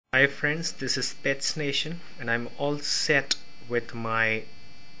Hi friends, this is Pets Nation and I'm all set with my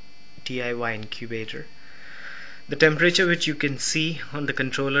DIY incubator. The temperature which you can see on the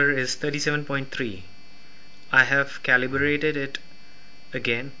controller is 37.3. I have calibrated it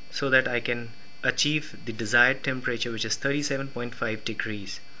again so that I can achieve the desired temperature, which is 37.5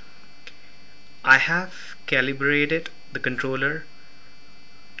 degrees. I have calibrated the controller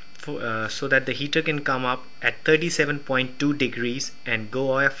so that the heater can come up at 37.2 degrees and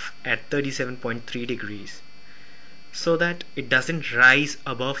go off at 37.3 degrees, so that it doesn't rise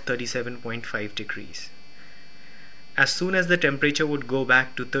above 37.5 degrees. As soon as the temperature would go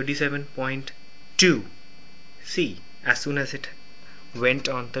back to 37.2, see, as soon as it went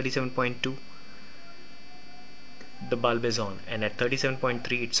on 37.2, the bulb is on, and at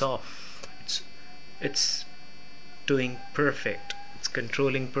 37.3 it's off. It's doing perfect, it's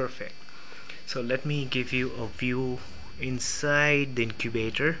controlling perfect. So let me give you a view inside the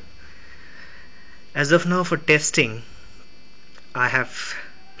incubator. As of now, for testing, I have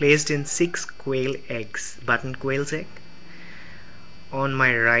placed in 6 quail eggs, button quail's egg. On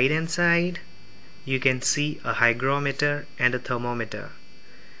my right hand side you can see a hygrometer and a thermometer,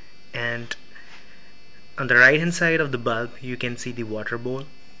 and on the right hand side of the bulb you can see the water bowl,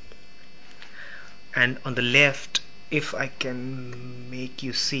 and on the left, if I can make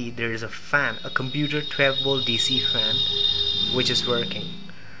you see, there is a fan, a computer 12 volt DC fan which is working.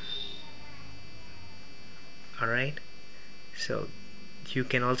 Alright, so you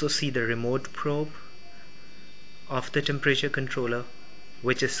can also see the remote probe of the temperature controller,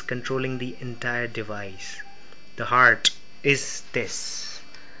 which is controlling the entire device. The heart is this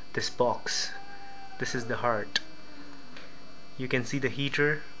box. This is the heart. You can see the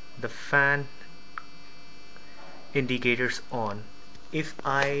heater, the fan indicators on. If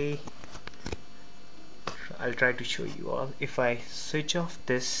I'll try to show you all. If I switch off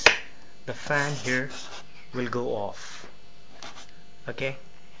this, the fan here will go off. Okay,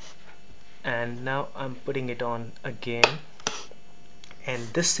 and now I'm putting it on again,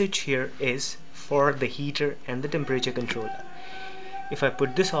 and this switch here is for the heater and the temperature controller. If I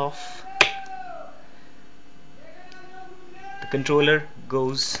put this off, the controller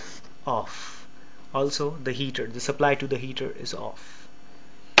goes off. Also the heater, the supply to the heater is off.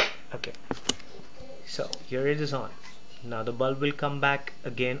 Okay, so here it is on. Now the bulb will come back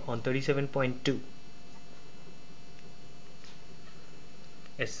again on 37.2.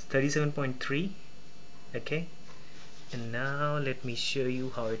 It's 37.3. okay, and now let me show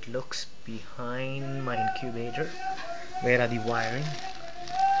you how it looks behind my incubator. Where are the wiring?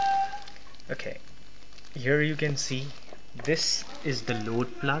 Okay, here you can see this is the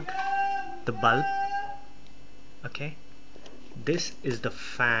load plug, the bulb. Okay, this is the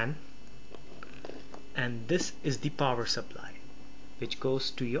fan, and this is the power supply which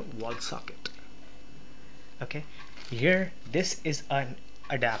goes to your wall socket. Okay, here this is an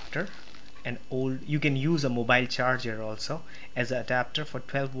adapter, an old, you can use a mobile charger also as an adapter for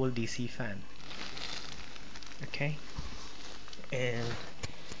 12 volt DC fan. Okay, and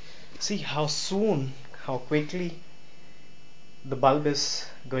see how soon, how quickly the bulb is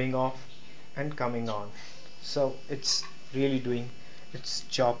going off and coming on. So it's really doing its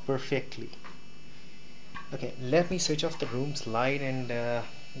job perfectly. Okay, let me switch off the room's light and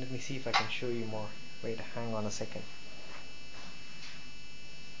let me see if I can show you more. Wait, hang on a second.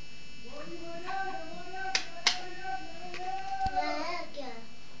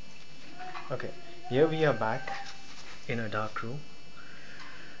 Okay, here we are back in a dark room.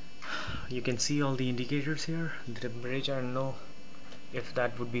 You can see all the indicators here. The temperature, I don't know if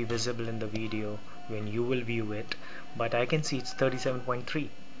that would be visible in the video when you will view it, but I can see it's 37.3,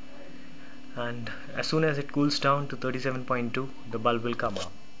 and as soon as it cools down to 37.2, the bulb will come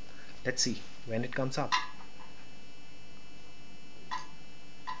up. Let's see when it comes up.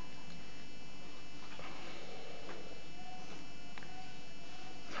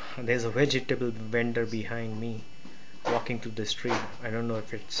 There's a vegetable vendor behind me walking through the street. I don't know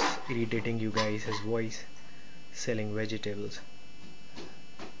if it's irritating you guys, his voice, selling vegetables.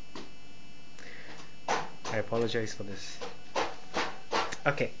 I apologize for this.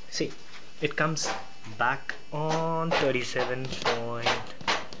 Okay, see, it comes back on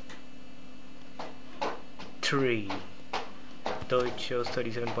 37.3, though it shows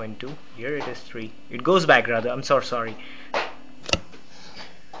 37.2. Here it is 3. It goes back rather, I'm sorry.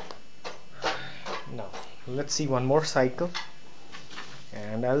 Now let's see one more cycle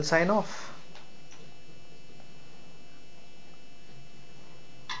and I'll sign off.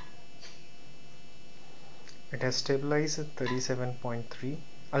 It has stabilized at 37.3.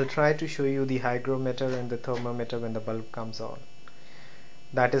 I'll try to show you the hygrometer and the thermometer when the bulb comes on.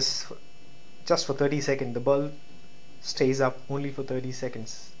 that is just for 30 seconds. The bulb stays up only for 30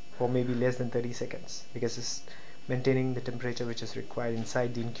 seconds, or maybe less than 30 seconds, because it's maintaining the temperature which is required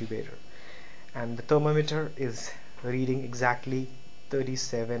inside the incubator. And the thermometer is reading exactly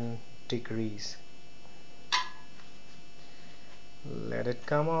 37 degrees. Let it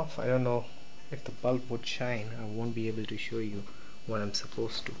come off. I don't know if the bulb would shine. I won't be able to show you what I'm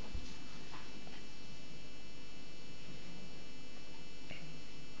supposed to.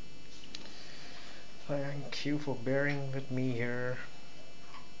 Thank you for bearing with me here.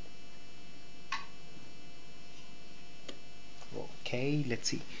 Okay, let's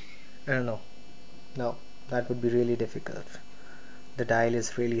see. I don't know. No, that would be really difficult. The dial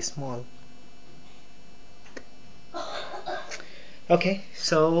is really small. Okay,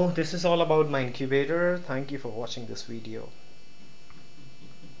 so this is all about my incubator. Thank you for watching this video.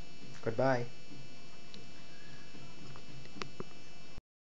 Goodbye.